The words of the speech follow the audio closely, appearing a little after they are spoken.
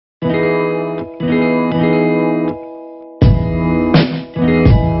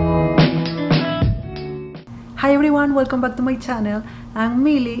everyone, welcome back to my channel. I'm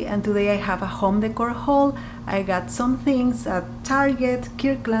Mily and today I have a home decor haul. I got some things at Target,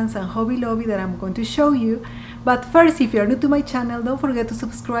 Kirklands and Hobby Lobby that I'm going to show you. But first, if you're new to my channel, don't forget to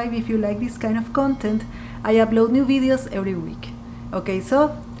subscribe if you like this kind of content. I upload new videos every week. Okay,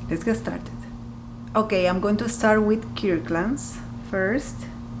 so let's get started. Okay, I'm going to start with Kirklands first.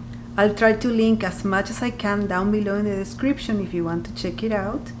 I'll try to link as much as I can down below in the description if you want to check it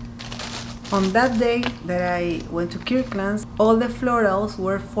out. On that day that I went to Kirklands, all the florals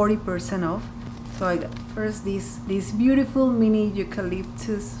were 40% off. So I got first this beautiful mini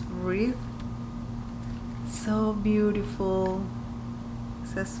eucalyptus wreath. So beautiful.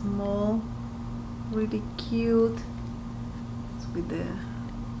 It's a small, really cute. It's with the,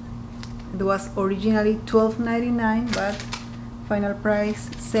 it was originally $12.99, but final price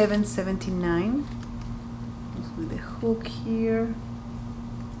 $7.79. It's with the hook here.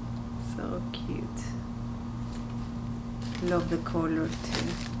 So cute. Love the color too.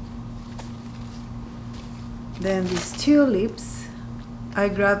 Then these tulips, I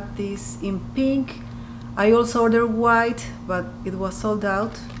grabbed this in pink. I also ordered white, but it was sold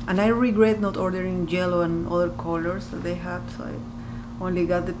out, and I regret not ordering yellow and other colors that they had, so I only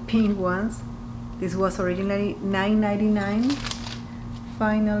got the pink ones. This was originally $9.99.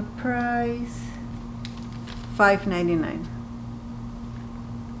 Final price $5.99.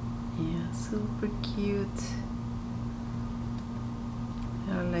 Yeah, super cute.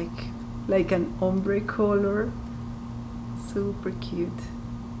 Like an ombre color. Super cute.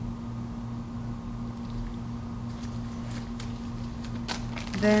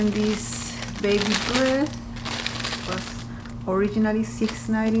 Then this baby breath was originally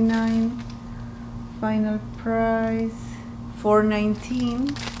 $6.99. Final price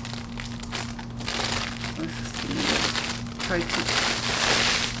 $4.19. Let's try to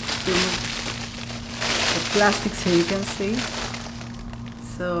remove the plastic so you can see.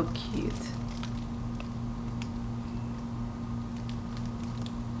 So cute.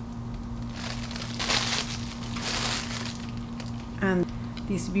 And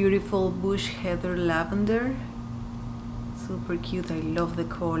this beautiful bush heather lavender, super cute. I love the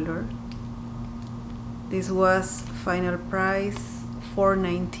color. This was final price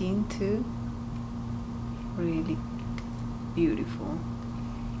 $4.19 too. Really beautiful.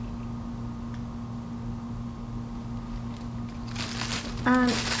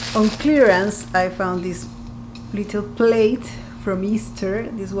 And on clearance I found this little plate from Easter.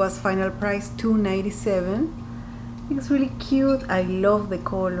 This was final price $2.97. It's really cute. I love the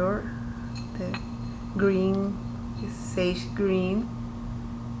color, the green, this sage green.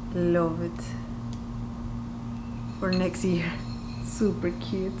 Love it for next year. Super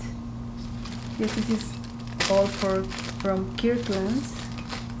cute. Yes, this is all from Kirklands.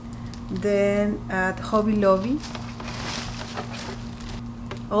 Then at Hobby Lobby,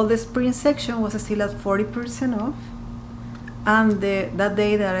 all the spring section was still at 40% off, and that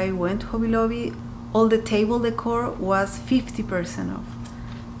day that I went to Hobby Lobby, all the table decor was 50% off.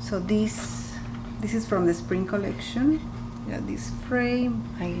 So this is from the spring collection. Yeah, this frame,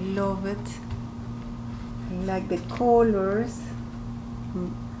 I love it. I like the colors.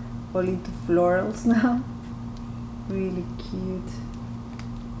 I'm all into florals now. Really cute.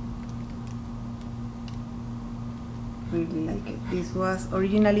 Really like it. This was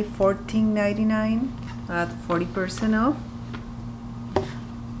originally $14.99 at 40% off.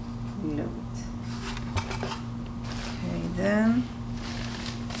 Love it. Okay, then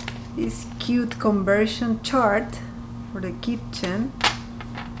this cute conversion chart for the kitchen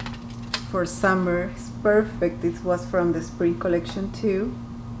for summer is perfect. This was from the spring collection too.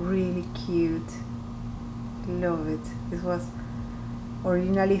 Really cute. Love it. This was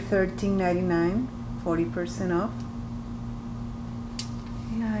originally $13.99, 40% off.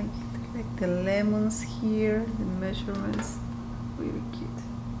 Like the lemons here, the measurements, really cute.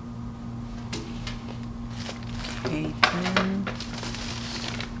 Okay, then,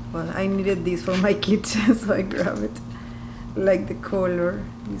 well, I needed this for my kitchen, so I grabbed it. Like the color,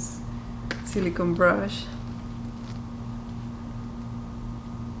 this silicone brush.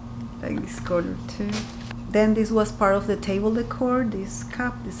 Like this color too. Then this was part of the table decor. This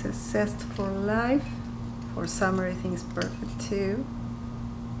cup, this is Zest for Life. For summer, I think it's perfect too.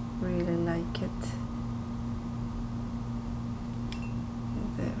 Really like it.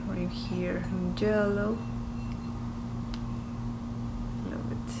 The ring here in yellow.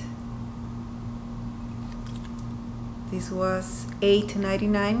 Love it. This was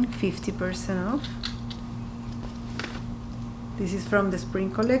 $8.99, 50% off. This is from the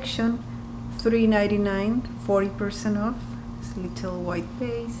spring collection, $3.99, 40% off. This little white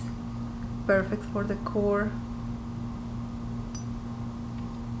base, perfect for decor.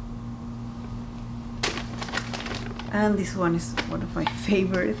 And this one is one of my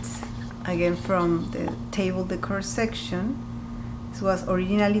favorites, again from the table decor section. This was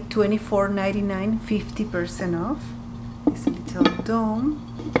originally $24.99, 50% off. This little dome,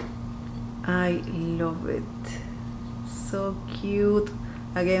 I love it, so cute.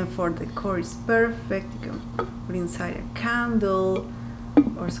 Again, for decor is perfect. You can put inside a candle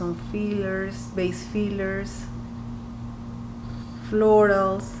or some fillers, base fillers,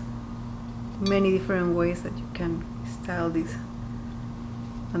 florals, many different ways that you can style this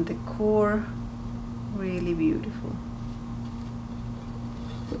and decor. Really beautiful.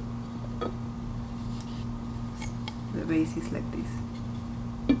 The base is like this.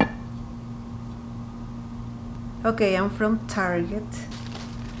 Okay, I'm from Target.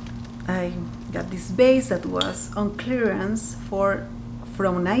 I got this base that was on clearance from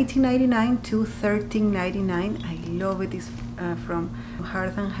 $19.99 to $13.99. I love it. It's from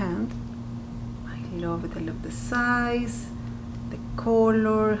Hearth and Hand. I love it. I love the size, the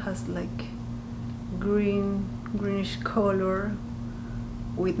color. Has like greenish color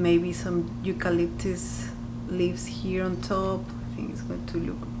with maybe some eucalyptus leaves here on top. I think it's going to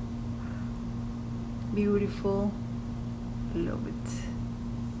look beautiful. Love it.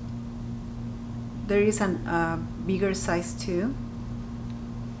 There is a bigger size too.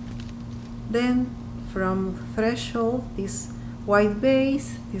 Then from Threshold, this white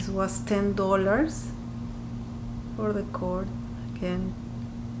base, this was $10 for the cord. Again,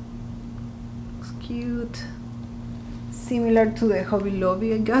 looks cute, similar to the Hobby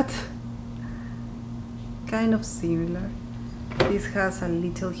Lobby I got. Kind of similar. This has a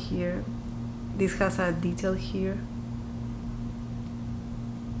little here. This has a detail here.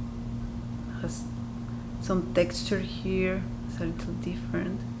 Has some texture here. It's a little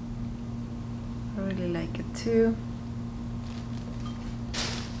different. I really like it too.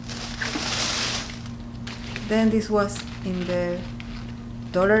 Then this was in the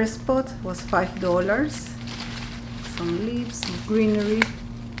dollar spot, was $5. Some leaves, some greenery.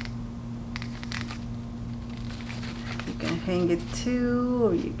 You can hang it too,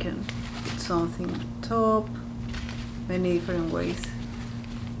 or you can put something on top. Many different ways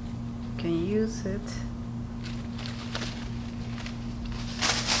you can use it.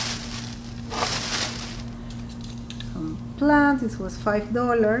 Some plant, this was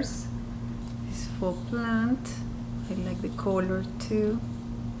 $5. This faux plant, I like the color too.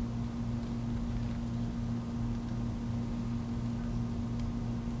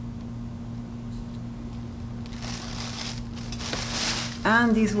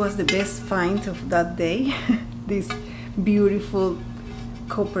 And this was the best find of that day. This beautiful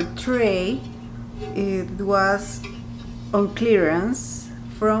copper tray. It was on clearance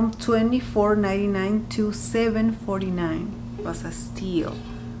from $24.99 to $7.49. It was a steal.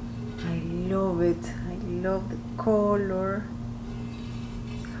 I love it. I love the color.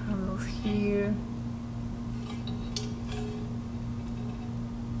 Handles here.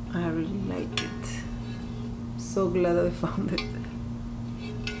 I really like it. So glad I found it.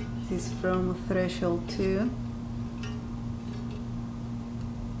 This is from Threshold too.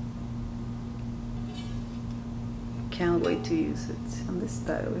 Can't wait to use it and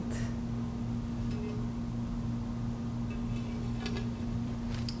style it.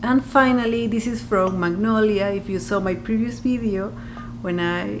 And finally, this is from Magnolia. If you saw my previous video when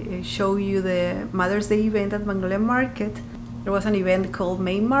I show you the Mother's Day event at Magnolia Market, there was an event called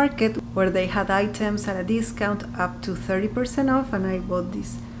May Market where they had items at a discount up to 30% off, and I bought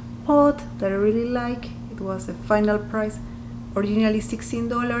this pot that I really like. It was the final price, originally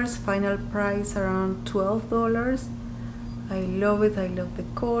 $16, final price around $12. I love it. I love the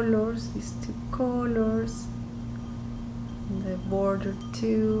colors, these two colors, the border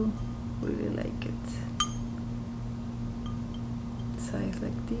too. Really like it. Size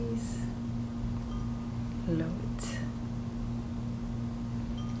like this. Love it.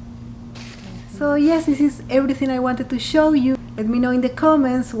 So yes, this is everything I wanted to show you. Let me know in the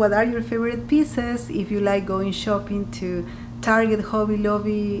comments what are your favorite pieces, if you like going shopping to Target, Hobby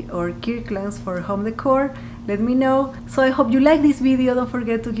Lobby or Kirklands for home decor. Let me know. So I hope you like this video. Don't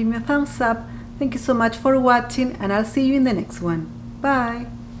forget to give me a thumbs up. Thank you so much for watching, and I'll see you in the next one. Bye!